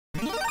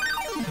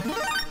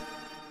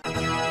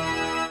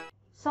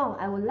Song,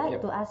 I would like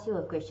Yep. to ask you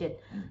a question.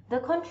 The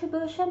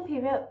contribution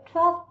period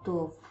 12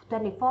 to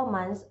 24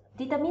 months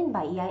determined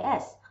by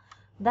EIS,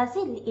 does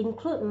it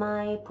include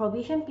my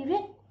probation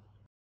period?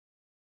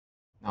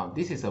 Now,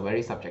 this is a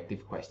very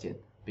subjective question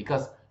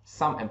because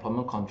some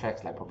employment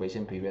contracts like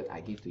probation period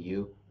I give to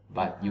you,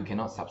 but you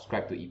cannot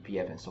subscribe to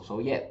EPF and so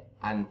yet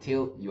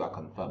until you are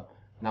confirmed.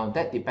 Now,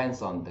 that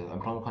depends on the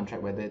employment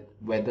contract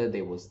whether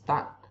they will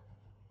start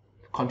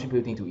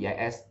contributing to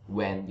EIS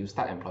when you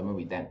start employment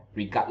with them,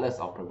 regardless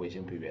of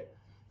probation period.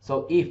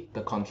 So if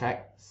the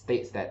contract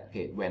states that,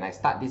 okay, when I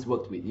start this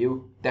work with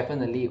you,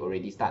 definitely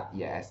already start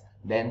EIS,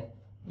 then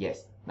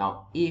yes.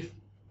 Now, if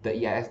the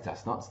EIS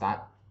does not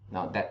start,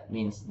 now that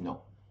means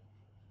no.